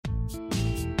All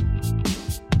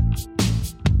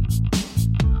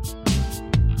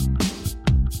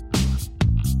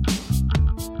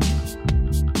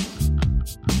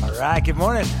right, good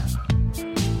morning.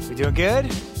 We doing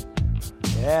good?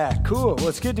 Yeah, cool. Well,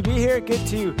 it's good to be here. Good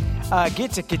to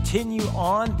get to continue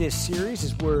on this series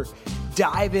as we're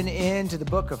diving into the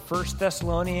book of 1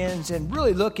 Thessalonians and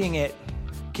really looking at,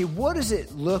 okay, what does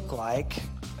it look like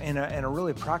in a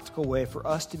really practical way for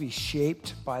us to be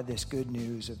shaped by this good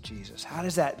news of Jesus? How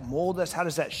does that mold us? How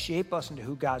does that shape us into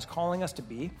who God's calling us to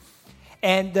be?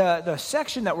 And the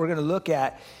section that we're going to look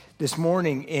at this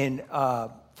morning in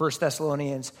 1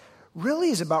 Thessalonians really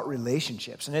is about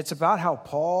relationships. And it's about how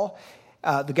Paul,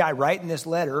 the guy writing this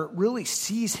letter, really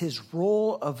sees his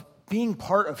role of being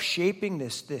part of shaping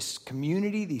this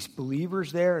community, these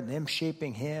believers there, and them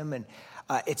shaping him. And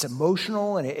it's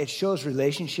emotional, and it shows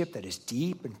relationship that is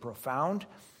deep and profound.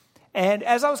 And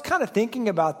as I was kind of thinking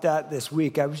about that this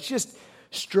week, I was just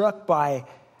struck by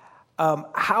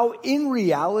how in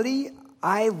reality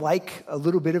I like a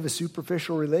little bit of a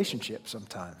superficial relationship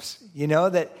sometimes. You know,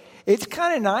 that it's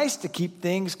kind of nice to keep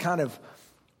things kind of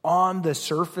on the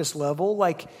surface level.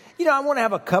 Like, you know, I want to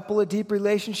have a couple of deep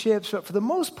relationships, but for the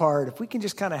most part, if we can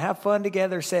just kind of have fun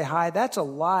together, say hi, that's a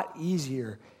lot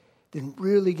easier than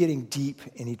really getting deep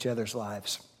in each other's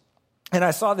lives. And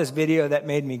I saw this video that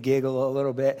made me giggle a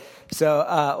little bit.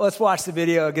 So let's watch the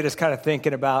video and get us kind of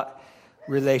thinking about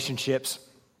relationships.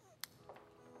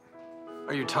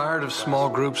 Are you tired of small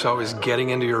groups always getting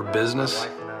into your business?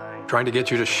 Trying to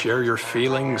get you to share your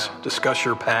feelings, discuss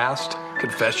your past,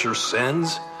 confess your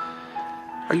sins?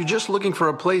 Are you just looking for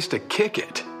a place to kick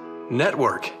it,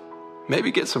 network,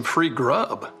 maybe get some free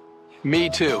grub? Me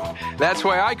too. That's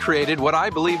why I created what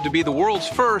I believe to be the world's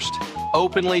first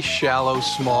openly shallow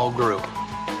small group.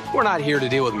 We're not here to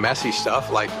deal with messy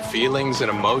stuff like feelings and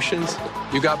emotions.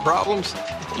 You got problems?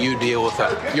 You deal with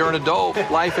them. You're an adult.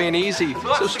 Life ain't easy.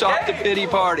 So stop the pity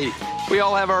party. We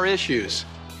all have our issues.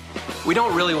 We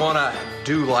don't really want to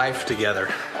do life together.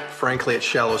 Frankly, at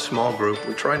Shallow Small Group,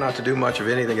 we try not to do much of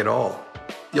anything at all.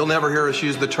 You'll never hear us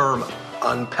use the term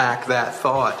unpack that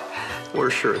thought. We're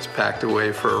sure it's packed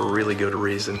away for a really good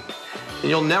reason. And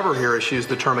you'll never hear us use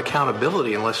the term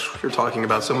accountability unless you're talking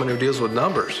about someone who deals with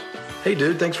numbers. Hey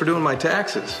dude, thanks for doing my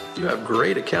taxes. You have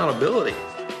great accountability.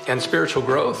 And spiritual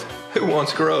growth? Who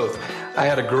wants growth? I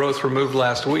had a growth removed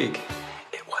last week.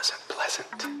 It wasn't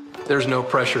pleasant. There's no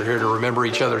pressure here to remember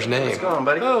each other's name. What's going on,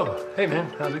 buddy? Oh, hey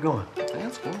man, how's it going?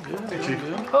 That's going good. Hey,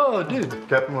 Chief. Oh, dude.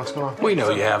 Captain, what's going on? We know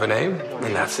you have a name,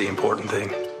 and that's the important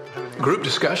thing. Group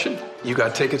discussion? You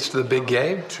got tickets to the big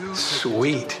game?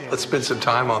 Sweet. Let's spend some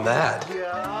time on that.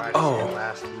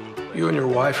 Oh, you and your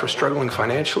wife are struggling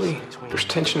financially? There's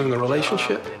tension in the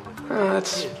relationship?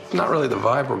 That's not really the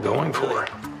vibe we're going for.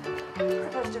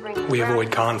 We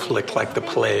avoid conflict like the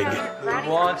plague. Who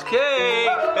wants cake?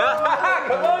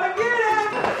 Come on and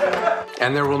get it!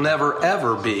 And there will never,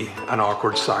 ever be an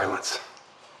awkward silence.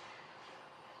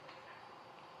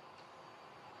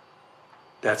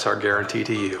 That's our guarantee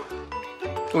to you.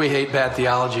 We hate bad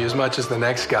theology as much as the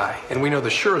next guy, and we know the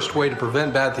surest way to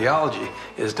prevent bad theology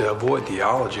is to avoid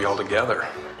theology altogether.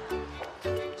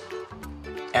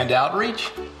 And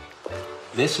outreach?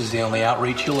 This is the only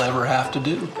outreach you'll ever have to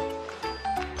do.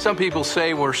 Some people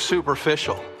say we're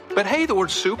superficial. But hey, the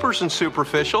word super's and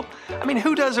superficial. I mean,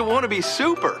 who doesn't want to be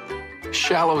super?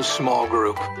 Shallow small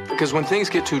group. Because when things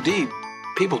get too deep,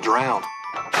 people drown.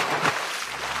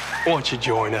 Won't you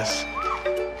join us?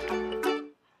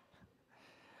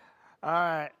 All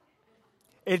right.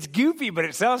 It's goofy, but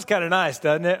it sounds kind of nice,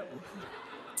 doesn't it?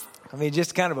 I mean,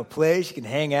 just kind of a place you can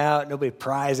hang out, nobody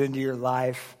pries into your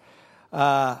life.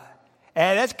 And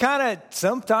that's kind of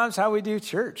sometimes how we do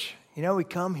church. You know, we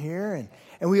come here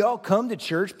and we all come to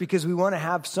church because we want to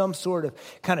have some sort of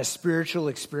kind of spiritual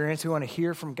experience. We want to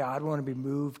hear from God. We want to be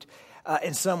moved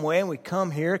in some way. And we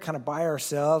come here kind of by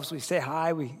ourselves. We say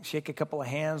hi. We shake a couple of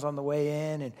hands on the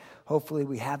way in. And hopefully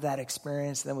we have that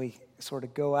experience. Then we sort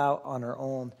of go out on our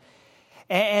own.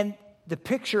 And the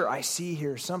picture I see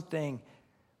here is something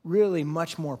really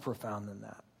much more profound than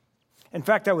that. In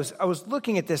fact, I was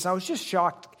looking at this and I was just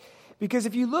shocked because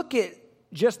if you look at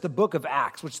just the book of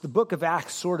Acts, which the book of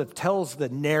Acts sort of tells the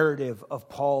narrative of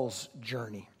Paul's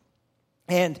journey.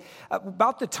 And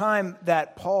about the time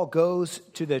that Paul goes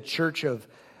to the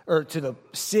to the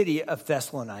city of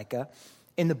Thessalonica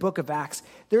in the book of Acts,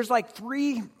 there's like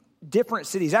 3 different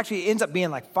cities. Actually, it ends up being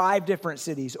like 5 different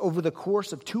cities over the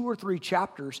course of 2 or 3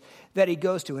 chapters that he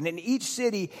goes to. And in each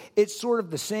city, it's sort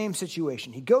of the same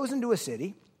situation. He goes into a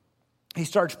city, he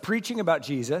starts preaching about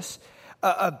Jesus,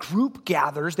 a group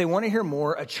gathers. They want to hear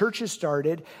more. A church is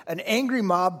started. An angry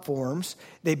mob forms.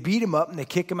 They beat him up and they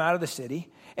kick him out of the city.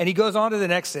 And he goes on to the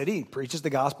next city. He preaches the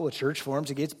gospel. A church forms.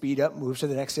 He gets beat up, moves to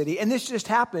the next city. And this just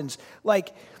happens.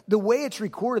 Like the way it's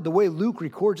recorded, the way Luke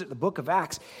records it in the book of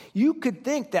Acts, you could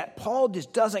think that Paul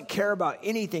just doesn't care about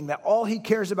anything, that all he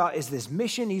cares about is this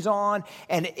mission he's on.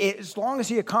 And as long as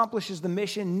he accomplishes the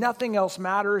mission, nothing else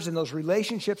matters. And those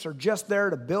relationships are just there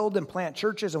to build and plant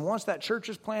churches. And once that church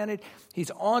is planted,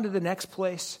 he's on to the next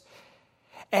place.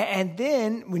 And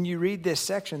then when you read this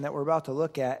section that we're about to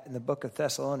look at in the book of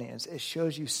Thessalonians, it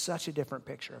shows you such a different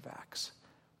picture of Acts,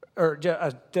 or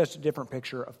just a different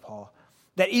picture of Paul.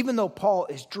 That even though Paul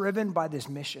is driven by this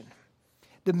mission,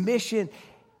 the mission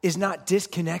is not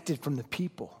disconnected from the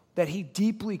people, that he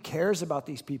deeply cares about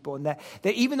these people, and that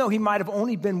even though he might have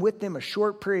only been with them a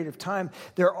short period of time,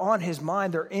 they're on his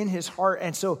mind, they're in his heart,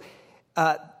 and so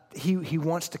he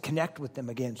wants to connect with them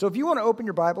again. So if you want to open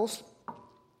your Bibles,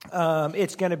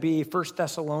 it's going to be 1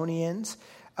 Thessalonians,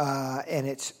 and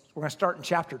we're going to start in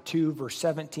chapter 2, verse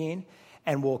 17,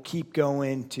 and we'll keep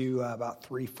going to about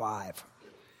 3:5.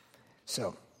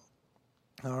 So,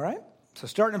 all right. So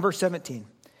starting in verse 17.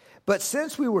 But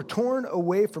since we were torn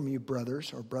away from you,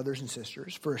 brothers and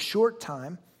sisters, for a short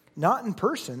time, not in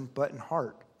person, but in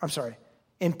heart.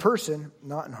 In person,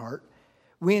 not in heart,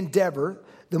 we endeavor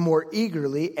the more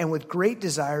eagerly and with great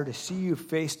desire to see you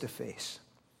face to face.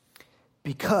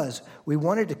 Because we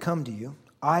wanted to come to you,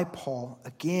 I, Paul,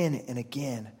 again and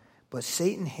again, but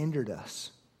Satan hindered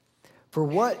us. For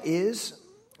what is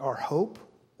our hope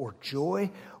or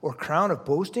joy or crown of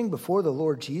boasting before the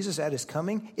Lord Jesus at his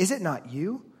coming? Is it not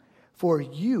you? For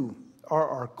you are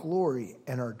our glory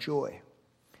and our joy.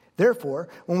 Therefore,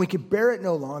 when we could bear it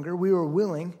no longer, we were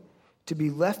willing to be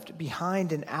left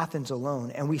behind in Athens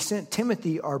alone. And we sent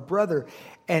Timothy, our brother,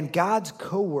 and God's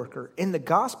co-worker in the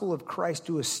gospel of Christ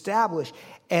to establish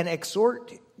and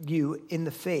exhort you in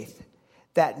the faith,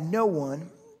 that no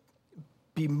one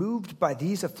be moved by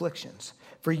these afflictions.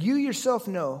 For you yourself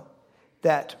know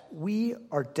that we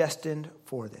are destined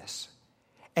for this.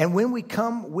 And when we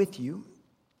come with you,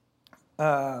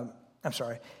 for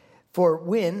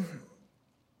when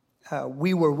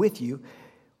we were with you,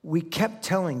 we kept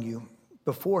telling you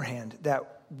beforehand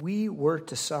that we were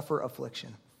to suffer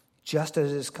affliction, just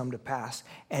as it has come to pass,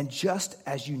 and just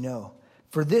as you know.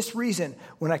 For this reason,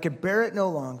 when I could bear it no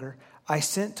longer, I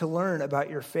sent to learn about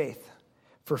your faith,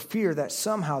 for fear that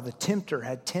somehow the tempter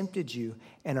had tempted you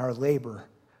and our labor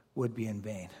would be in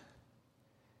vain.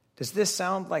 Does this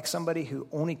sound like somebody who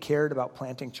only cared about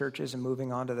planting churches and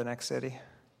moving on to the next city?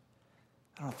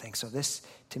 I don't think so. This,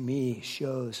 to me,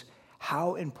 shows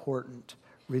how important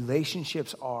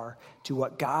relationships are to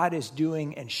what God is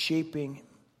doing and shaping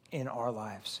in our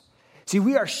lives. See,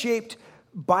 we are shaped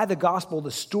by the gospel,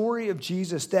 the story of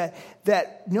Jesus,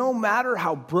 that no matter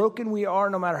how broken we are,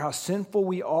 no matter how sinful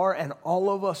we are, and all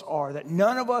of us are, that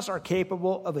none of us are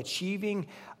capable of achieving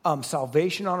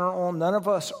salvation on our own. None of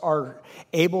us are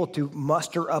able to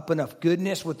muster up enough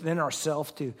goodness within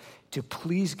ourselves to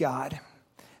please God.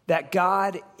 That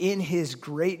God, in his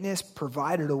greatness,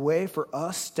 provided a way for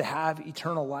us to have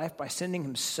eternal life by sending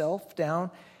himself down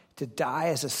to die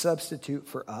as a substitute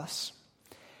for us.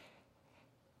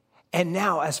 And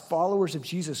now, as followers of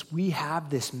Jesus, we have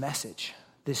this message,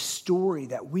 this story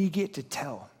that we get to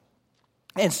tell.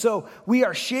 And so we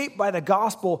are shaped by the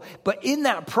gospel, but in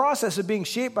that process of being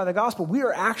shaped by the gospel, we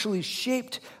are actually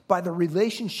shaped by the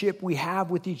relationship we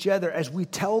have with each other as we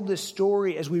tell this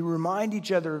story, as we remind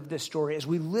each other of this story, as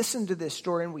we listen to this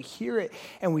story and we hear it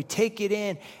and we take it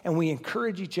in and we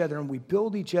encourage each other and we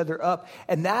build each other up.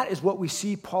 And that is what we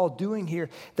see Paul doing here,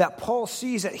 that Paul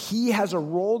sees that he has a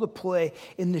role to play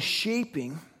in the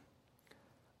shaping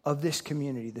of this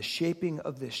community, the shaping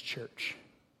of this church.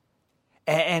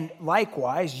 And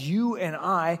likewise, you and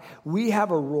I, we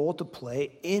have a role to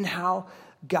play in how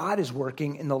God is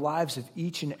working in the lives of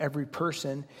each and every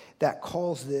person that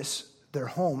calls this their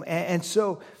home. And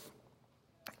so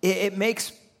it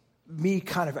makes me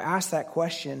kind of ask that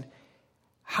question,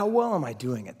 how well am I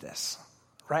doing at this?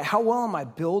 Right? How well am I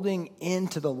building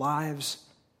into the lives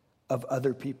of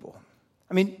other people?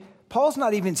 I mean, Paul's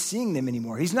not even seeing them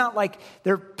anymore. He's not like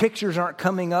their pictures aren't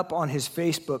coming up on his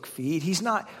Facebook feed. He's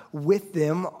not with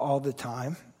them all the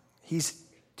time. He's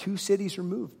 2 cities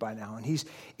removed by now, and he's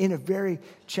in a very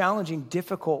challenging,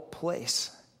 difficult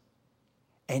place.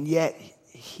 And yet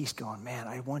he's going, man,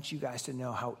 I want you guys to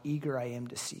know how eager I am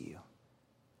to see you.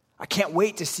 I can't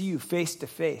wait to see you face to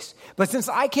face. But since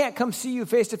I can't come see you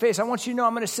face to face, I want you to know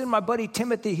I'm going to send my buddy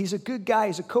Timothy. He's a good guy.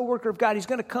 He's a co-worker of God. He's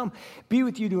going to come be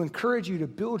with you to encourage you, to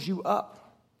build you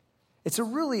up. It's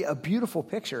a beautiful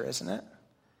picture, isn't it?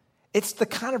 It's the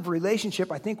kind of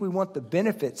relationship I think we want the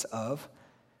benefits of,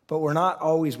 but we're not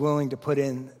always willing to put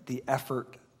in the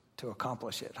effort to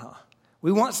accomplish it, huh?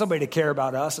 We want somebody to care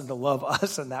about us and to love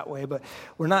us in that way, but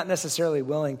we're not necessarily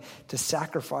willing to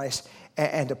sacrifice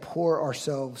and to pour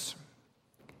ourselves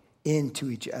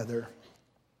into each other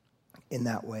in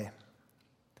that way.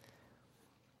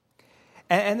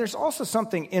 And there's also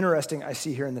something interesting I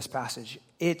see here in this passage.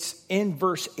 It's in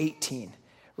verse 18,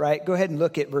 right? Go ahead and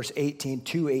look at verse 18,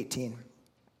 2:18.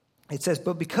 It says,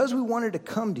 "But because we wanted to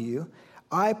come to you,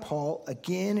 I, Paul,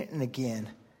 again and again,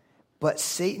 but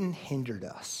Satan hindered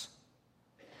us."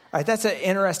 All right, that's an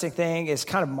interesting thing. It's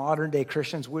kind of modern day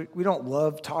Christians. We don't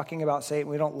love talking about Satan.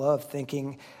 We don't love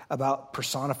thinking about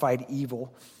personified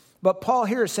evil. But Paul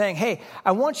here is saying, hey,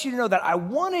 I want you to know that I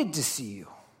wanted to see you,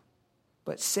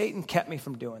 but Satan kept me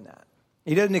from doing that.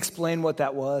 He doesn't explain what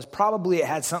that was. Probably it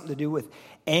had something to do with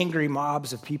angry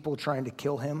mobs of people trying to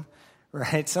kill him,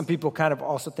 right? Some people kind of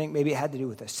also think maybe it had to do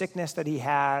with a sickness that he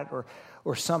had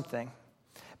or something.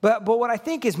 But what I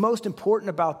think is most important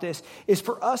about this is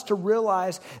for us to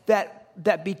realize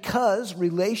that because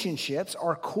relationships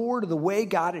are core to the way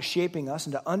God is shaping us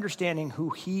and to understanding who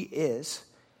he is,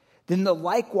 then the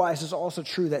likewise is also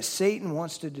true that Satan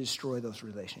wants to destroy those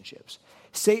relationships.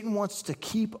 Satan wants to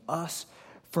keep us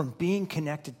from being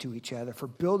connected to each other, for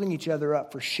building each other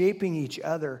up, for shaping each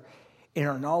other in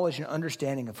our knowledge and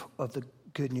understanding of the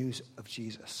good news of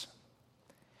Jesus.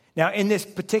 Now, in this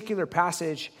particular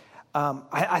passage,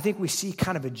 I think we see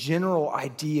kind of a general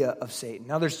idea of Satan.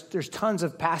 Now, there's tons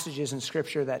of passages in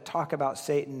Scripture that talk about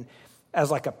Satan as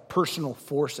like a personal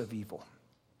force of evil.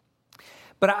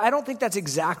 But I don't think that's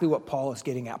exactly what Paul is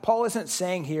getting at. Paul isn't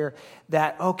saying here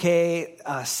that, okay,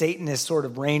 Satan is sort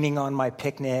of raining on my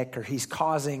picnic or he's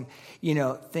causing,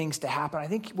 things to happen. I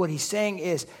think what he's saying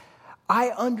is, I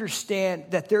understand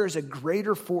that there is a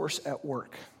greater force at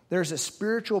work. There's a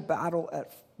spiritual battle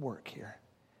at work here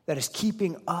that is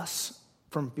keeping us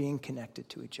from being connected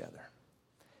to each other.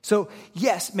 So,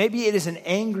 yes, maybe it is an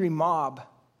angry mob,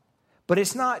 but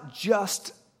it's not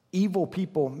just evil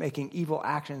people making evil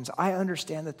actions. I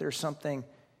understand that there's something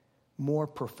more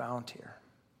profound here.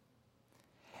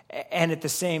 And at the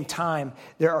same time,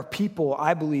 there are people,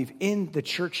 I believe, in the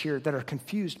church here that are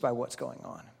confused by what's going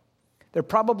on. They're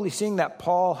probably seeing that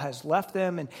Paul has left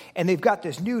them and they've got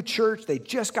this new church. They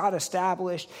just got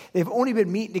established. They've only been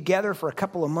meeting together for a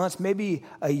couple of months, maybe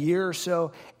a year or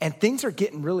so, and things are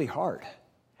getting really hard.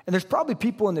 And there's probably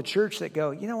people in the church that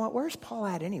go, you know what, where's Paul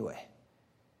at anyway?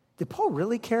 Did Paul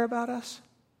really care about us?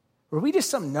 Were we just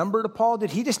some number to Paul?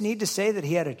 Did he just need to say that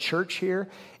he had a church here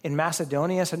in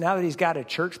Macedonia? So now that he's got a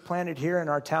church planted here in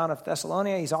our town of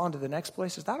Thessalonica, he's on to the next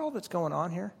place. Is that all that's going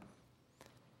on here?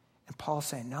 And Paul's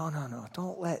saying, no.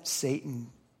 Don't let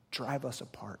Satan drive us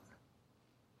apart.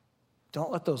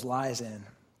 Don't let those lies in.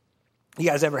 You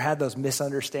guys ever had those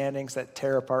misunderstandings that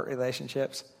tear apart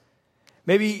relationships?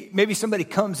 Maybe somebody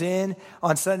comes in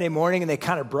on Sunday morning and they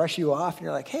kind of brush you off and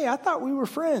you're like, hey, I thought we were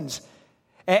friends.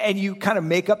 And you kind of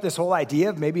make up this whole idea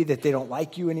of maybe that they don't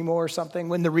like you anymore or something,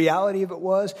 when the reality of it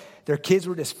was their kids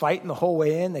were just fighting the whole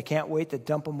way in. They can't wait to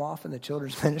dump them off in the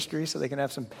children's ministry so they can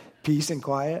have some peace and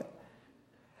quiet.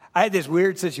 I had this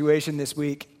weird situation this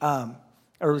week, or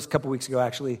it was a couple weeks ago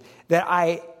actually, that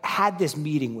I had this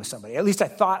meeting with somebody. At least I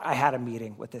thought I had a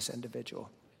meeting with this individual.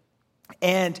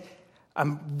 And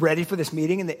I'm ready for this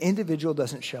meeting and the individual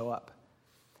doesn't show up.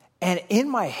 And in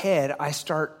my head, I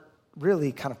start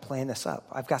really kind of playing this up.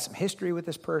 I've got some history with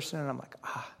this person and I'm like,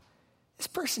 this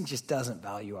person just doesn't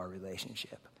value our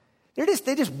relationship.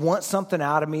 They just want something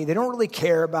out of me. They don't really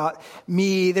care about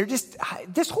me.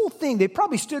 This whole thing, they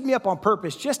probably stood me up on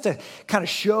purpose just to kind of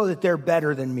show that they're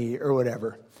better than me or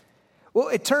whatever. Well,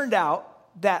 it turned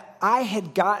out that I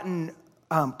had gotten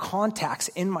contacts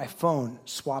in my phone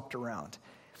swapped around.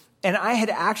 And I had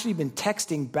actually been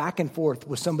texting back and forth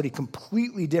with somebody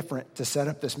completely different to set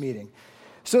up this meeting.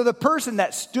 So the person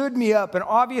that stood me up and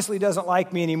obviously doesn't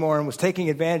like me anymore and was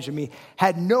taking advantage of me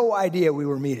had no idea we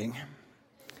were meeting.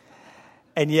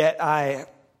 And yet I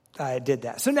did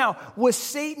that. So now,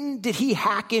 did he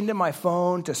hack into my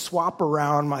phone to swap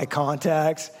around my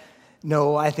contacts?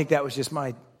 No, I think that was just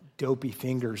my dopey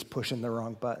fingers pushing the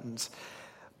wrong buttons.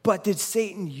 But did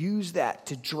Satan use that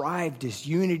to drive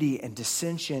disunity and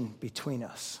dissension between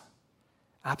us?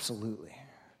 Absolutely.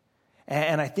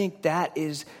 And I think that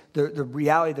is the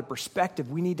reality, the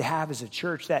perspective we need to have as a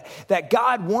church, that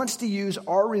God wants to use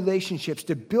our relationships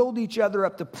to build each other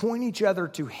up, to point each other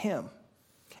to him.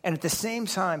 And at the same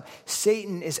time,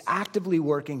 Satan is actively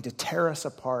working to tear us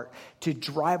apart, to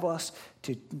drive us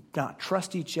to not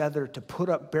trust each other, to put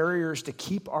up barriers to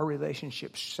keep our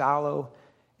relationships shallow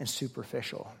and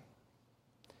superficial.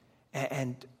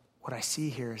 And what I see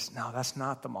here is, no, that's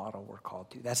not the model we're called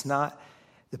to. That's not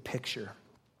the picture.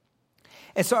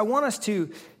 And so I want us to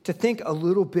think a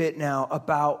little bit now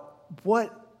about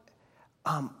what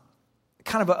kind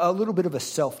of a little bit of a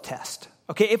self-test.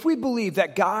 Okay, if we believe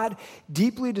that God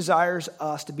deeply desires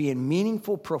us to be in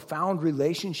meaningful, profound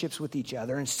relationships with each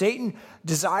other, and Satan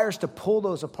desires to pull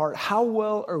those apart, how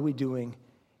well are we doing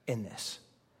in this?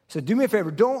 So do me a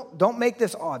favor, don't make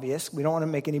this obvious. We don't want to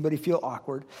make anybody feel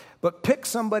awkward, but pick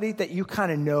somebody that you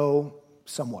kind of know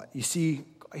somewhat. You see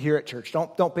here at church.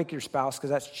 Don't pick your spouse because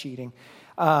that's cheating.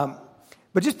 But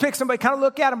just pick somebody, kind of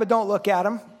look at them, but don't look at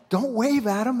them. Don't wave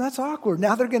at them. That's awkward.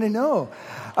 Now they're going to know.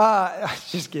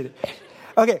 Just kidding.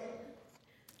 Okay,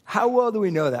 how well do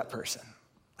we know that person?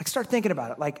 Like, start thinking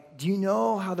about it. Like, do you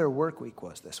know how their work week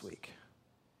was this week?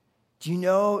 Do you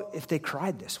know if they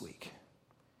cried this week?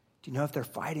 Do you know if they're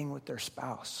fighting with their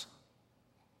spouse?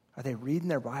 Are they reading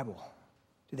their Bible?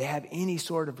 Do they have any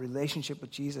sort of relationship with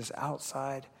Jesus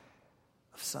outside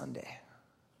of Sunday?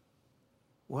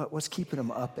 What's keeping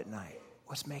them up at night?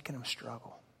 What's making them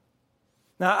struggle?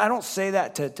 Now, I don't say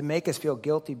that to make us feel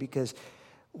guilty, because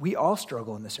we all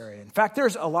struggle in this area. In fact,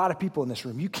 there's a lot of people in this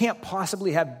room. You can't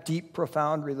possibly have deep,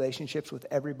 profound relationships with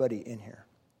everybody in here.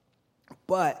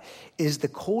 But is the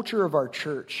culture of our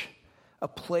church a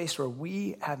place where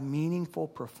we have meaningful,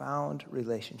 profound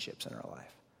relationships in our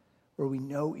life, where we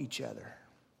know each other,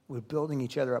 we're building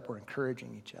each other up, we're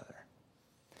encouraging each other?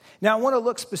 Now, I want to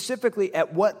look specifically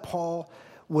at what Paul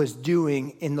was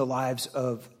doing in the lives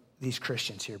of these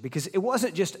Christians here, because it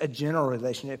wasn't just a general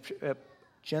relationship.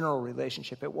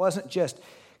 It wasn't just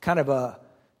kind of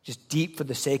just deep for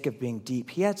the sake of being deep.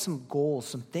 He had some goals,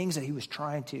 some things that he was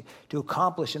trying to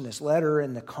accomplish in this letter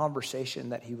and the conversation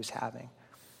that he was having.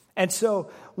 And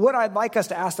so what I'd like us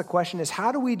to ask the question is,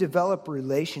 how do we develop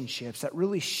relationships that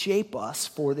really shape us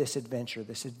for this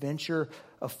adventure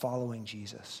of following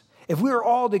Jesus? If we were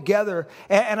all together,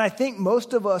 and I think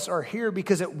most of us are here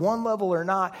because at one level or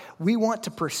not, we want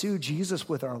to pursue Jesus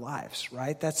with our lives,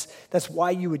 right? That's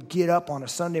why you would get up on a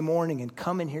Sunday morning and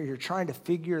come in here. You're trying to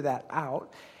figure that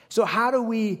out. So how do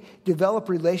we develop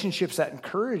relationships that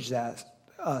encourage us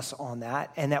on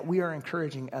that, and that we are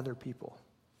encouraging other people?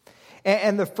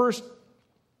 And the first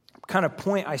kind of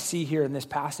point I see here in this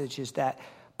passage is that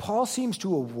Paul seems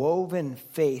to have woven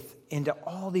faith into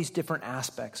all these different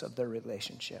aspects of their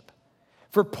relationship.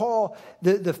 For Paul,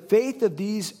 the faith of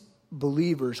these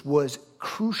believers was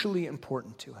crucially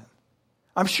important to him.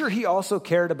 I'm sure he also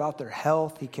cared about their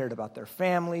health. He cared about their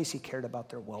families. He cared about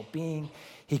their well-being.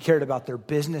 He cared about their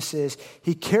businesses.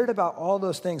 He cared about all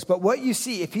those things. But what you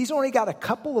see, if he's only got a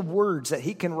couple of words that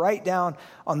he can write down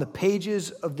on the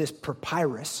pages of this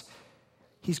papyrus,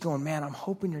 he's going, man, I'm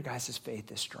hoping your guys' faith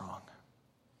is strong.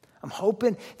 I'm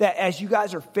hoping that as you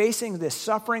guys are facing this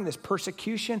suffering, this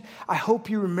persecution, I hope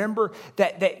you remember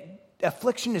that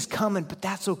affliction is coming, but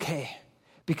that's okay,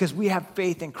 because we have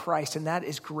faith in Christ, and that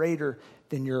is greater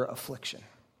than your affliction.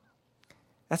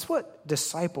 That's what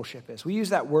discipleship is. We use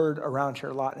that word around here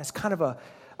a lot, and it's kind of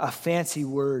a fancy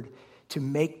word to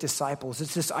make disciples.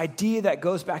 It's this idea that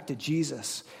goes back to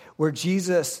Jesus, where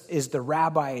Jesus is the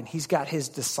rabbi and he's got his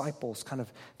disciples, kind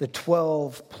of the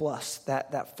 12 plus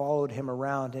that followed him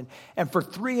around. And for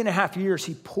 3.5 years,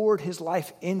 he poured his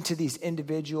life into these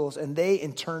individuals, and they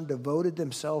in turn devoted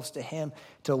themselves to him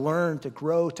to learn, to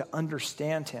grow, to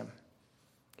understand him.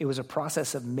 It was a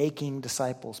process of making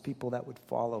disciples, people that would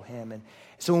follow him. And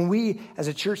so when we, as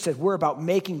a church, said we're about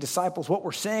making disciples, what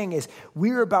we're saying is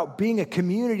we're about being a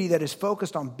community that is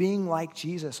focused on being like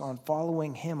Jesus, on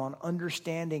following him, on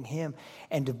understanding him,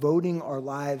 and devoting our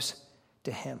lives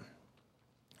to him.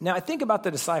 Now, I think about the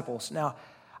disciples. Now,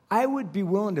 I would be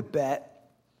willing to bet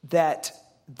that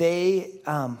they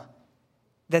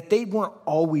weren't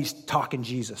always talking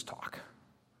Jesus talk,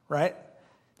 right?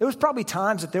 There was probably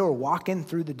times that they were walking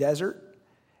through the desert,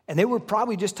 and they were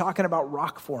probably just talking about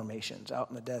rock formations out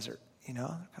in the desert. You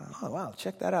know, kind of, oh, wow,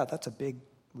 check that out. That's a big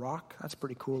rock. That's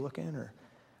pretty cool looking. Or,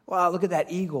 wow, look at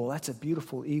that eagle. That's a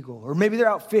beautiful eagle. Or maybe they're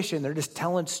out fishing. They're just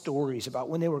telling stories about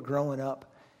when they were growing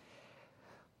up.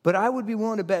 But I would be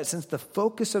willing to bet, since the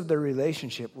focus of their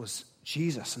relationship was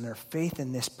Jesus and their faith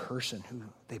in this person who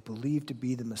they believed to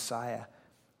be the Messiah,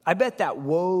 I bet that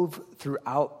wove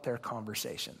throughout their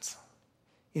conversations.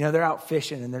 You know, they're out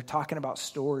fishing and they're talking about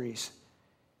stories.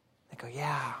 They go,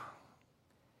 yeah,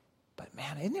 but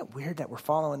man, isn't it weird that we're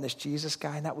following this Jesus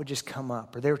guy? And that would just come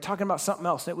up. Or they were talking about something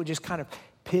else, and it would just kind of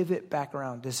pivot back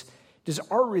around. Does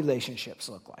our relationships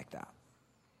look like that?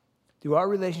 Do our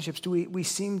relationships, do we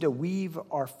seem to weave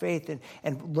our faith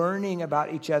and learning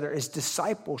about each other? Is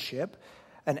discipleship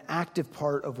an active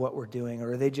part of what we're doing,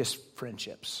 or are they just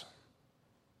friendships?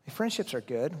 Friendships are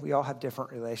good. We all have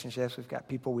different relationships. We've got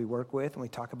people we work with, and we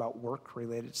talk about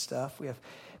work-related stuff. We have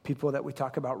people that we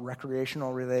talk about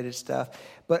recreational-related stuff.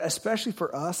 But especially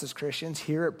for us as Christians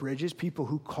here at Bridges, people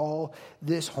who call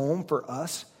this home for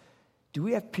us, do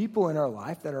we have people in our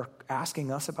life that are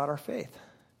asking us about our faith?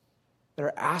 That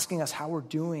are asking us how we're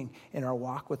doing in our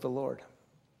walk with the Lord?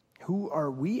 Who are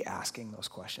we asking those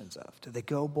questions of? Do they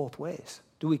go both ways?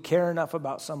 Do we care enough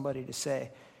about somebody to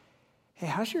say, hey,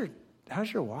 how's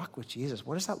your walk with Jesus?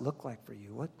 What does that look like for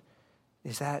you? What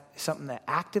is that something that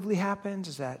actively happens?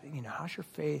 Is that, how's your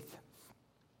faith?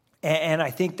 And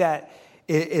I think that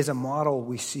is a model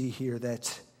we see here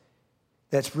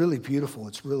that's really beautiful.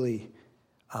 It's really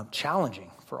challenging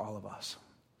for all of us.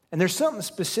 And there's something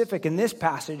specific in this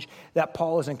passage that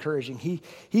Paul is encouraging.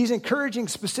 He's encouraging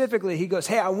specifically, he goes,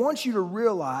 hey, I want you to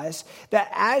realize that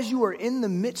as you are in the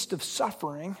midst of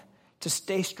suffering, to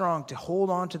stay strong, to hold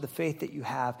on to the faith that you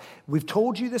have. We've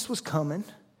told you this was coming.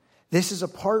 This is a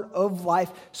part of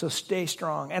life, so stay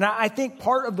strong. And I think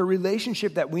part of the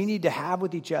relationship that we need to have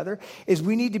with each other is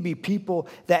we need to be people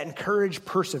that encourage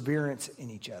perseverance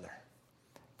in each other.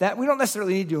 That we don't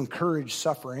necessarily need to encourage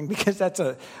suffering because that's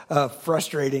a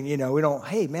frustrating, we don't,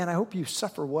 hey, man, I hope you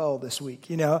suffer well this week,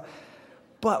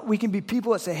 But we can be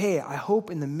people that say, hey, I hope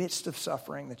in the midst of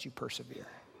suffering that you persevere.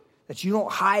 That you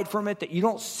don't hide from it, that you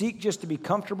don't seek just to be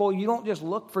comfortable. You don't just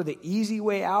look for the easy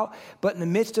way out, but in the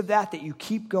midst of that you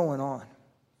keep going on.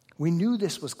 We knew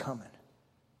this was coming,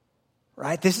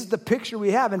 right? This is the picture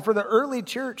we have. And for the early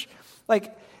church,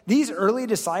 like these early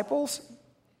disciples,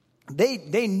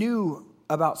 they knew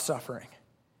about suffering.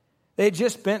 They had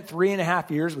just spent 3.5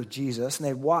 years with Jesus, and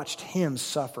they watched him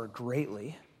suffer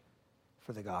greatly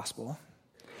for the gospel.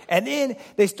 And then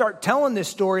they start telling this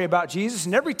story about Jesus,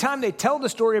 and every time they tell the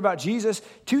story about Jesus,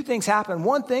 two things happen.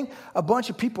 One thing, a bunch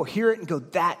of people hear it and go,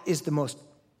 that is the most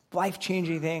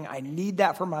life-changing thing. I need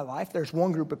that for my life. There's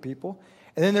one group of people.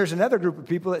 And then there's another group of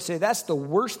people that say, that's the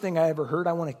worst thing I ever heard.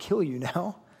 I want to kill you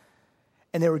now.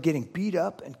 And they were getting beat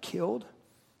up and killed.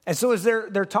 And so as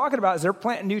they're talking about, as they're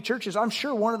planting new churches, I'm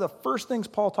sure one of the first things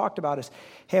Paul talked about is,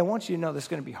 hey, I want you to know this is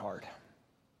going to be hard.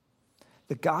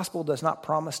 The gospel does not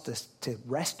promise to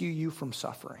rescue you from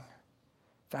suffering.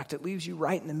 In fact, it leaves you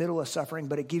right in the middle of suffering,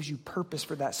 but it gives you purpose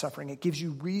for that suffering. It gives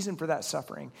you reason for that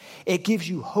suffering. It gives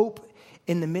you hope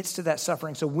in the midst of that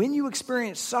suffering. So when you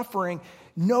experience suffering,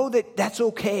 know that that's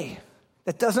okay.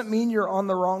 That doesn't mean you're on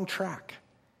the wrong track.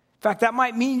 In fact, that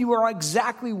might mean you are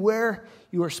exactly where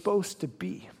you are supposed to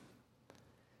be.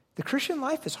 The Christian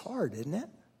life is hard, isn't it?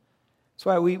 That's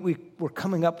why we're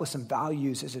coming up with some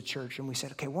values as a church, and we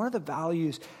said, okay, one of the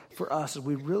values for us is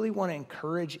we really want to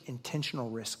encourage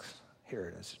intentional risks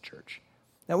here as a church.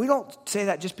 Now, we don't say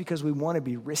that just because we want to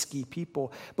be risky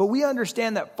people, but we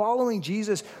understand that following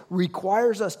Jesus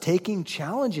requires us taking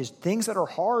challenges, things that are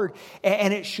hard,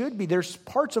 and it should be. There's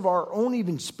parts of our own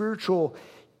even spiritual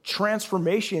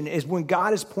transformation is when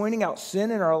God is pointing out sin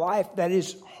in our life that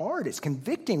is hard. It's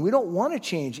convicting. We don't want to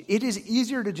change. It is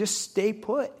easier to just stay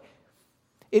put.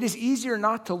 It is easier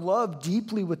not to love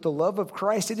deeply with the love of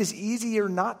Christ. It is easier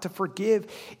not to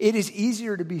forgive. It is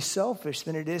easier to be selfish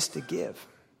than it is to give.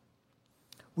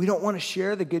 We don't want to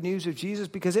share the good news of Jesus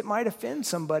because it might offend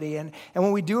somebody. And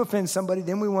when we do offend somebody,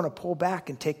 then we want to pull back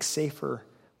and take safer,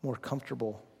 more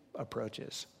comfortable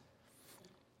approaches.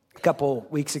 A couple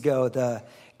weeks ago, the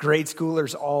grade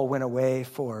schoolers all went away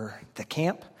for the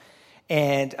camp.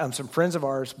 And some friends of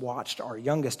ours watched our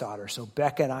youngest daughter. So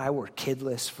Becca and I were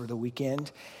kidless for the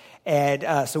weekend.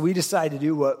 And so we decided to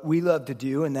do what we love to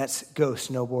do, and that's go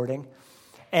snowboarding.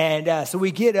 And so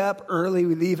we get up early.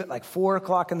 We leave at like 4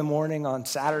 o'clock in the morning on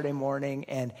Saturday morning.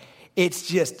 And it's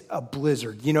just a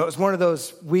blizzard. You know, it was one of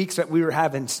those weeks that we were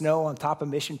having snow on top of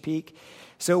Mission Peak.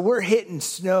 So we're hitting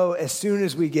snow as soon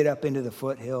as we get up into the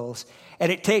foothills.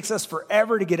 And it takes us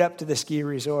forever to get up to the ski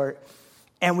resort.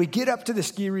 And we get up to the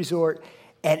ski resort,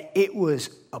 and it was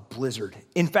a blizzard.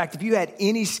 In fact, if you had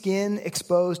any skin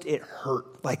exposed, it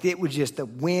hurt. Like it was just the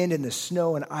wind and the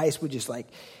snow and ice would just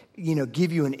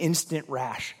give you an instant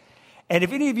rash. And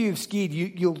if any of you have skied,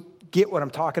 you'll get what I'm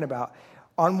talking about.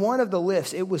 On one of the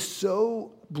lifts, it was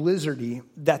so blizzardy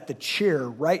that the chair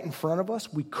right in front of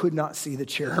us, we could not see the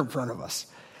chair in front of us.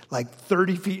 Like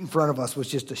 30 feet in front of us was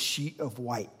just a sheet of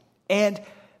white. And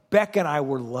Becca and I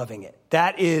were loving it.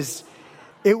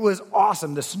 It was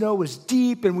awesome. The snow was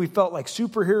deep, and we felt like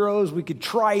superheroes. We could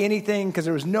try anything because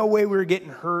there was no way we were getting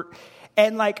hurt.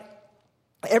 And like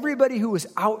everybody who was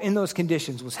out in those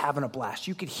conditions was having a blast.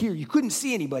 You couldn't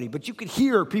see anybody, but you could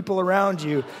hear people around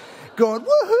you going,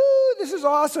 woohoo, this is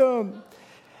awesome.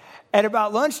 At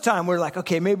about lunchtime, we're like,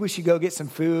 okay, maybe we should go get some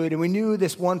food. And we knew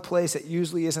this one place that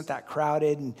usually isn't that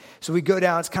crowded. And so we go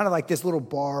down. It's kind of like this little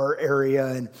bar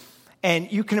area.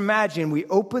 And you can imagine we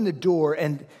open the door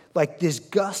and like this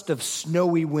gust of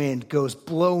snowy wind goes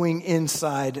blowing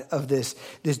inside of this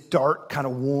dark kind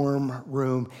of warm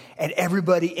room. And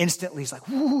everybody instantly is like,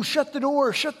 whoo, shut the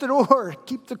door,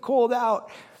 keep the cold out.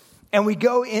 And we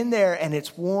go in there and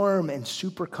it's warm and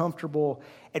super comfortable.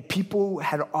 And people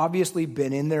had obviously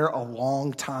been in there a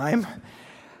long time.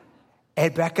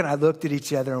 And Becca and I looked at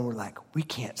each other and we're like, we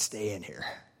can't stay in here.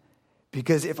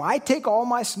 Because if I take all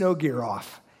my snow gear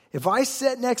off, if I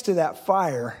sit next to that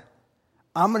fire,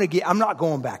 I'm not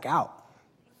going back out.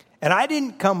 And I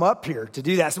didn't come up here to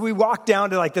do that. So we walked down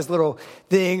to like this little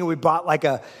thing and we bought like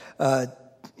a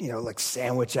like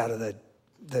sandwich out of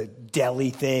the deli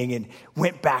thing and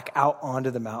went back out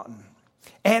onto the mountain.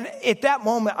 And at that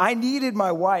moment, I needed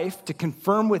my wife to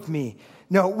confirm with me,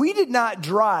 no, we did not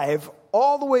drive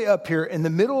all the way up here in the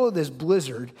middle of this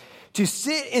blizzard to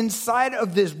sit inside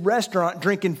of this restaurant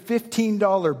drinking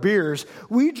 $15 beers.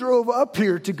 We drove up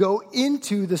here to go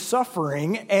into the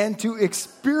suffering and to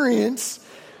experience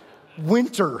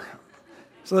winter.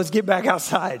 So let's get back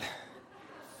outside.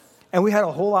 And we had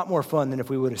a whole lot more fun than if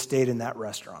we would have stayed in that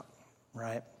restaurant,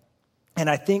 right? And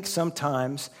I think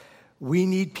sometimes we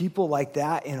need people like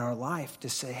that in our life to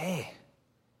say, hey,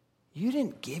 you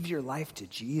didn't give your life to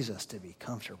Jesus to be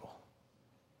comfortable.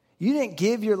 You didn't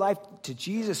give your life to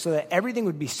Jesus so that everything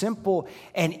would be simple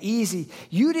and easy.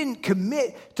 You didn't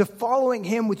commit to following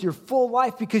him with your full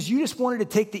life because you just wanted to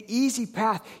take the easy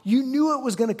path. You knew it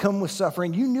was going to come with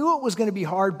suffering. You knew it was going to be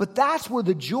hard, but that's where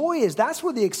the joy is. That's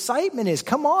where the excitement is.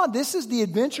 Come on, this is the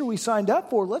adventure we signed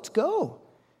up for. Let's go.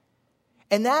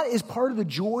 And that is part of the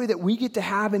joy that we get to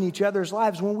have in each other's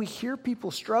lives. When we hear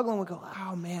people struggling, we go,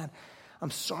 oh man,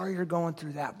 I'm sorry you're going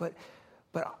through that, but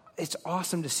it's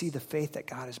awesome to see the faith that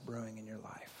God is brewing in your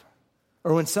life.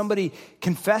 Or when somebody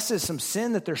confesses some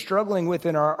sin that they're struggling with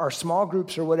in our small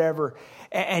groups or whatever,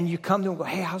 and you come to them and go,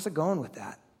 hey, how's it going with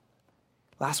that?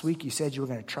 Last week you said you were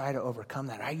going to try to overcome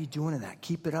that. How are you doing in that?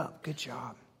 Keep it up. Good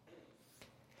job.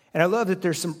 And I love that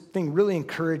there's something really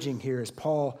encouraging here as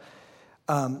Paul,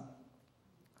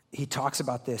 he talks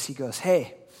about this. He goes,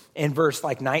 hey, in verse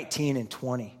like 19 and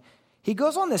 20, he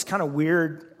goes on this kind of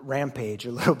weird rampage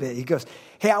a little bit. He goes,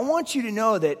 hey, I want you to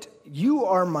know that you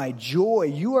are my joy.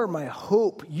 You are my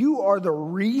hope. You are the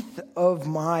wreath of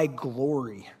my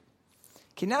glory.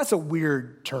 Okay, now that's a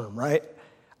weird term, right?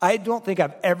 I don't think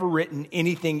I've ever written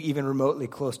anything even remotely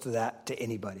close to that to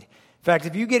anybody. In fact,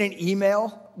 if you get an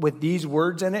email with these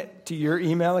words in it to your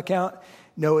email account,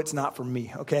 no, it's not from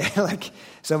me, okay? Like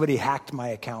somebody hacked my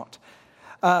account.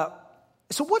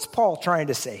 So what's Paul trying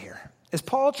to say here? Is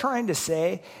Paul trying to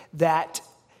say that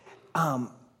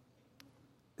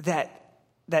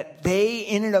that they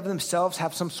in and of themselves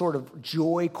have some sort of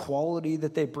joy quality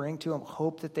that they bring to him,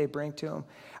 hope that they bring to him?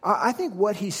 I think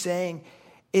what he's saying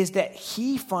is that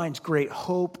he finds great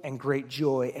hope and great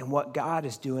joy in what God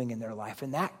is doing in their life.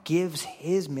 And that gives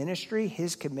his ministry,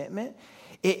 his commitment,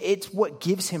 it's what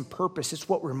gives him purpose. It's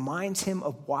what reminds him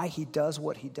of why he does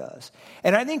what he does.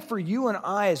 And I think for you and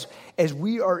I, as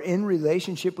we are in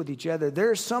relationship with each other,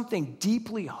 there's something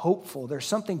deeply hopeful. There's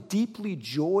something deeply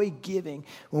joy-giving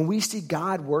when we see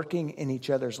God working in each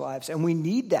other's lives. And we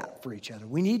need that for each other.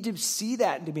 We need to see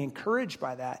that and to be encouraged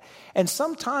by that. And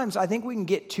sometimes I think we can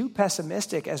get too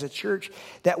pessimistic as a church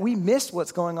that we miss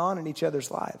what's going on in each other's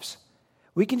lives.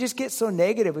 We can just get so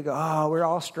negative. We go, oh, we're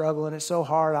all struggling. It's so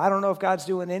hard. I don't know if God's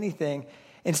doing anything.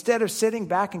 Instead of sitting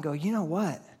back and go, you know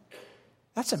what?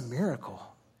 That's a miracle.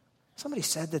 Somebody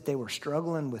said that they were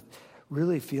struggling with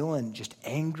really feeling just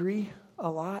angry a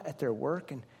lot at their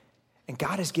work. And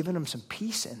God has given them some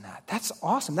peace in that. That's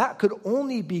awesome. That could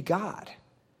only be God.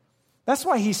 That's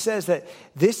why he says that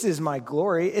this is my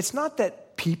glory. It's not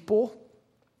that people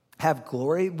have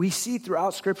glory. We see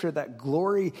throughout Scripture that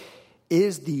glory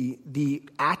is the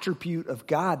attribute of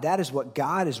God. That is what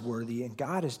God is worthy and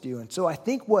God is doing. So I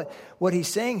think what he's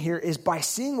saying here is by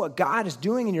seeing what God is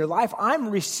doing in your life, I'm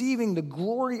receiving the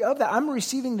glory of that. I'm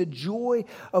receiving the joy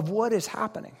of what is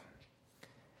happening.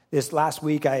 This last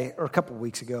week, or a couple of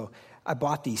weeks ago, I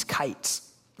bought these kites,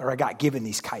 or I got given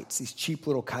these kites, these cheap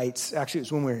little kites. Actually, it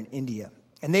was when we were in India.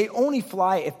 And they only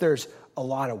fly if there's a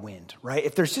lot of wind, right?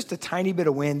 If there's just a tiny bit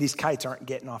of wind, these kites aren't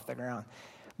getting off the ground.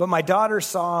 But my daughters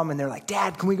saw them, and they're like,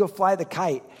 Dad, can we go fly the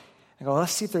kite? I go,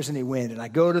 let's see if there's any wind. And I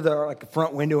go to the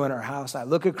front window in our house. I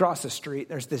look across the street.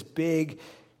 There's this big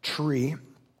tree.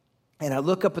 And I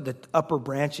look up at the upper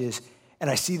branches, and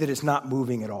I see that it's not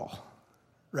moving at all,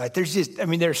 right? There's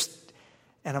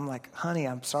And I'm like, honey,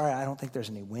 I'm sorry, I don't think there's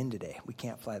any wind today. We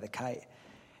can't fly the kite.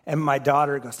 And my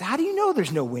daughter goes, how do you know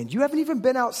there's no wind? You haven't even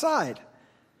been outside.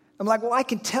 I'm like, well, I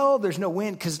can tell there's no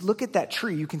wind because look at that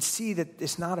tree. You can see that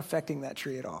it's not affecting that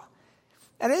tree at all.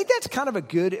 And I think that's kind of a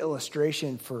good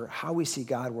illustration for how we see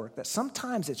God work, that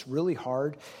sometimes it's really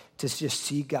hard to just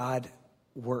see God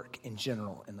work in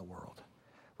general in the world,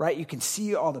 right? You can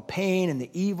see all the pain and the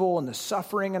evil and the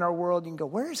suffering in our world. You can go,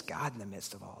 where is God in the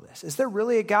midst of all this? Is there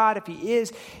really a God? If he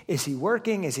is he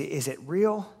working? Is it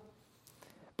real?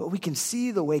 But we can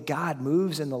see the way God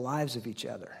moves in the lives of each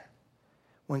other.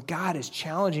 When God is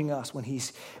challenging us, when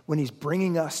he's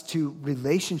bringing us to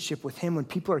relationship with him, when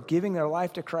people are giving their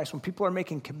life to Christ, when people are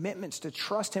making commitments to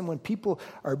trust him, when people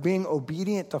are being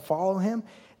obedient to follow him,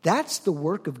 that's the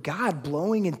work of God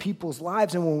blowing in people's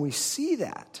lives. And when we see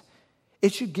that,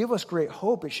 it should give us great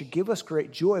hope. It should give us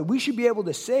great joy. We should be able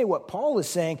to say what Paul is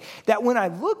saying, that when I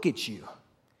look at you,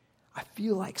 I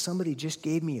feel like somebody just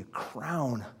gave me a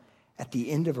crown at the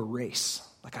end of a race.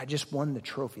 Like I just won the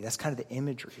trophy. That's kind of the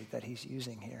imagery that he's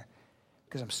using here.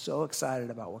 Because I'm so excited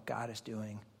about what God is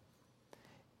doing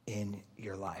in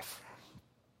your life.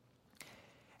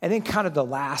 And then kind of the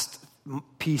last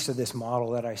piece of this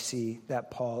model that I see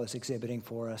that Paul is exhibiting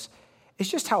for us is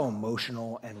just how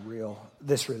emotional and real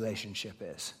this relationship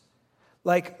is.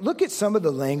 Like, look at some of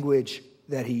the language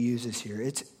that he uses here.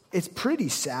 It's pretty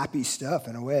sappy stuff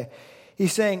in a way.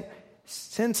 He's saying,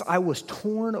 since I was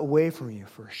torn away from you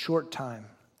for a short time,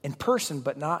 in person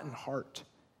but not in heart,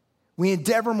 we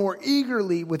endeavor more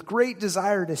eagerly with great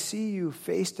desire to see you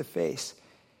face to face.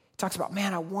 He talks about,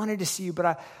 man, I wanted to see you,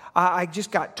 but I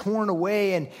just got torn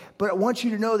away. But I want you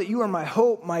to know that you are my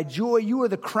hope, my joy. You are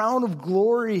the crown of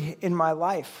glory in my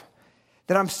life.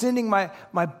 That I'm sending my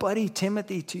buddy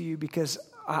Timothy to you because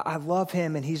I love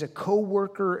him and he's a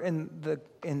co-worker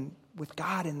with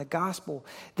God in the gospel.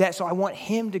 So I want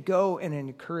him to go and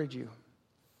encourage you.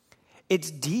 It's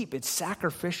deep, it's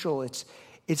sacrificial, it's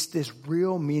this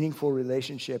real meaningful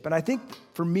relationship. And I think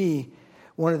for me,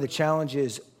 one of the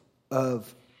challenges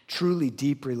of truly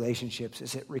deep relationships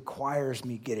is it requires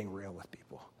me getting real with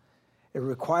people. It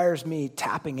requires me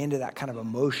tapping into that kind of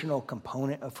emotional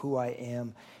component of who I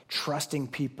am, trusting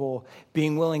people,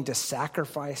 being willing to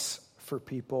sacrifice for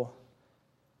people.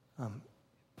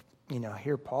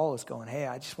 Here Paul is going, hey,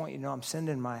 I just want you to know I'm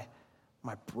sending my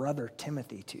brother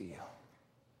Timothy to you.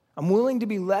 I'm willing to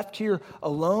be left here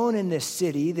alone in this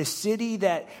city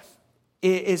that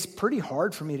is pretty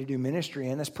hard for me to do ministry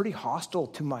in. That's pretty hostile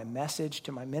to my message,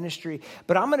 to my ministry.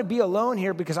 But I'm going to be alone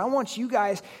here because I want you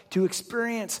guys to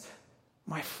experience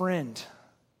my friend,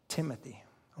 Timothy.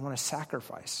 I want to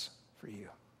sacrifice for you.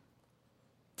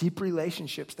 Deep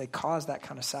relationships, they cause that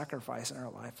kind of sacrifice in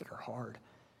our life that are hard.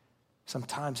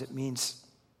 Sometimes it means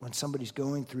when somebody's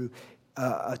going through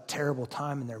a terrible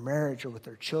time in their marriage or with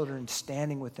their children,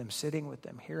 standing with them, sitting with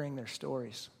them, hearing their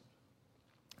stories.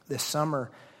 This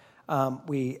summer,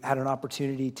 we had an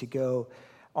opportunity to go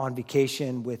on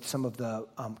vacation with some of the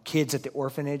kids at the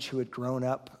orphanage who had grown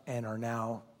up and are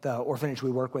now the orphanage we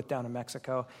work with down in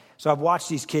Mexico. So I've watched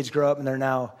these kids grow up and they're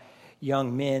now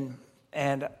young men.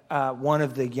 And one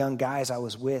of the young guys I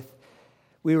was with,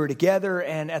 we were together,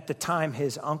 and at the time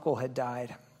his uncle had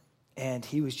died, and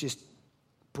he was just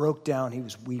broke down. He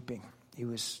was weeping. It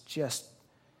was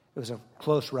a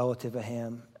close relative of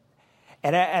him.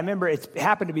 And I remember it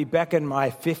happened to be Becca and my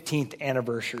 15th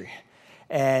anniversary.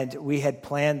 And we had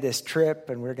planned this trip,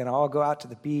 and we were going to all go out to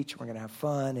the beach. We're going to have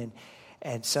fun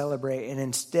and celebrate. And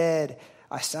instead,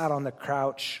 I sat on the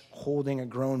couch holding a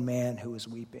grown man who was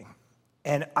weeping.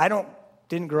 And I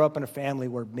didn't grow up in a family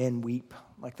where men weep.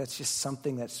 Like, that's just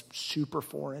something that's super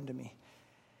foreign to me.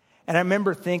 And I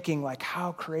remember thinking, like,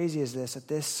 how crazy is this that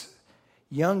this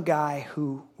young guy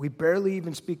who we barely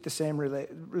even speak the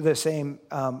same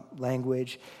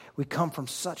language, we come from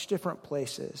such different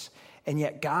places, and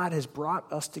yet God has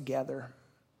brought us together,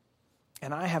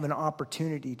 and I have an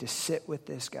opportunity to sit with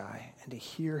this guy and to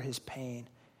hear his pain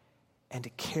and to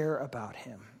care about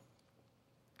him.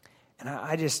 And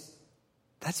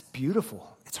that's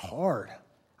beautiful. It's hard.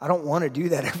 I don't want to do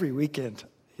that every weekend,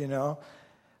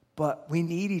 But we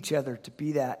need each other to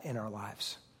be that in our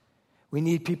lives. We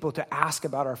need people to ask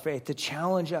about our faith, to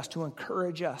challenge us, to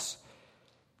encourage us,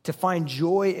 to find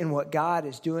joy in what God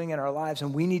is doing in our lives.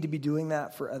 And we need to be doing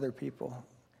that for other people.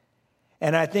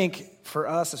 And I think for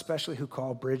us, especially who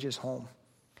call Bridges home,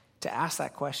 to ask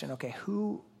that question, okay,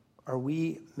 who are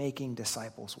we making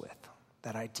disciples with?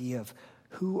 That idea of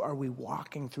who are we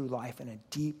walking through life in a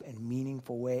deep and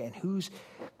meaningful way, and who's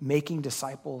making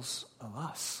disciples of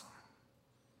us?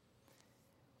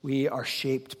 We are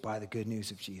shaped by the good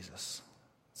news of Jesus.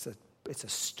 It's a It's a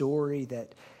story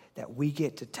that we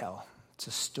get to tell. It's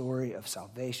a story of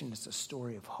salvation. It's a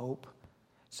story of hope.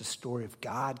 It's a story of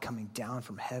God coming down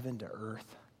from heaven to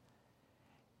earth.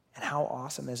 And how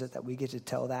awesome is it that we get to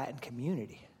tell that in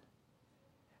community?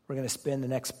 We're going to spend the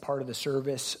next part of the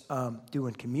service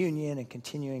doing communion and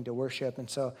continuing to worship. And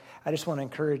so I just want to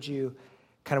encourage you,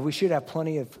 we should have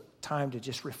plenty of time to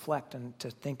just reflect and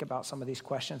to think about some of these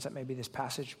questions that maybe this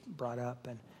passage brought up.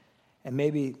 And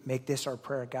maybe make this our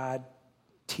prayer. God,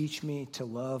 teach me to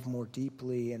love more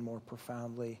deeply and more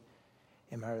profoundly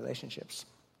in my relationships.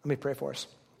 Let me pray for us.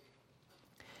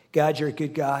 God, you're a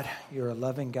good God. You're a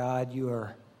loving God. You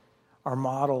are our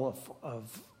model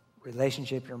of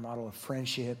relationship. You're a model of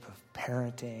friendship, of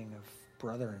parenting, of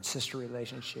brother and sister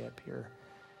relationship. You're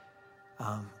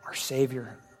our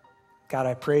Savior. God,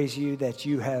 I praise you that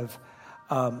you have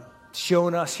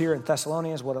shown us here in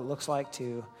Thessalonians what it looks like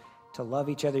to love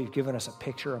each other. You've given us a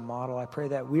picture, a model. I pray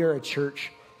that we are a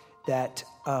church that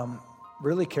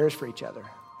really cares for each other.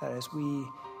 That as we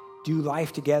do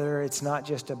life together, it's not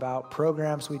just about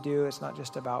programs we do. It's not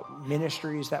just about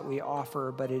ministries that we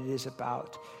offer, but it is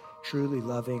about truly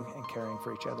loving and caring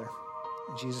for each other.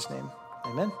 In Jesus' name,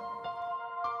 amen.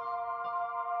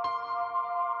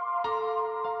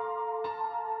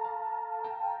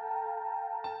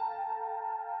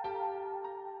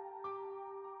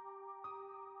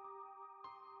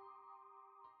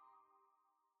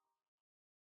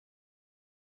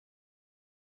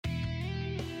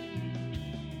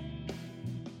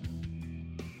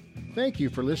 Thank you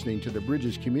for listening to the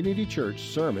Bridges Community Church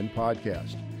Sermon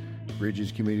Podcast.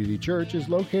 Bridges Community Church is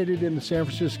located in the San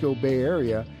Francisco Bay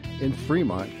Area in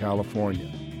Fremont,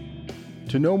 California.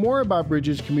 To know more about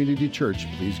Bridges Community Church,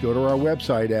 please go to our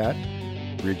website at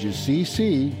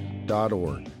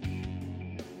bridgescc.org.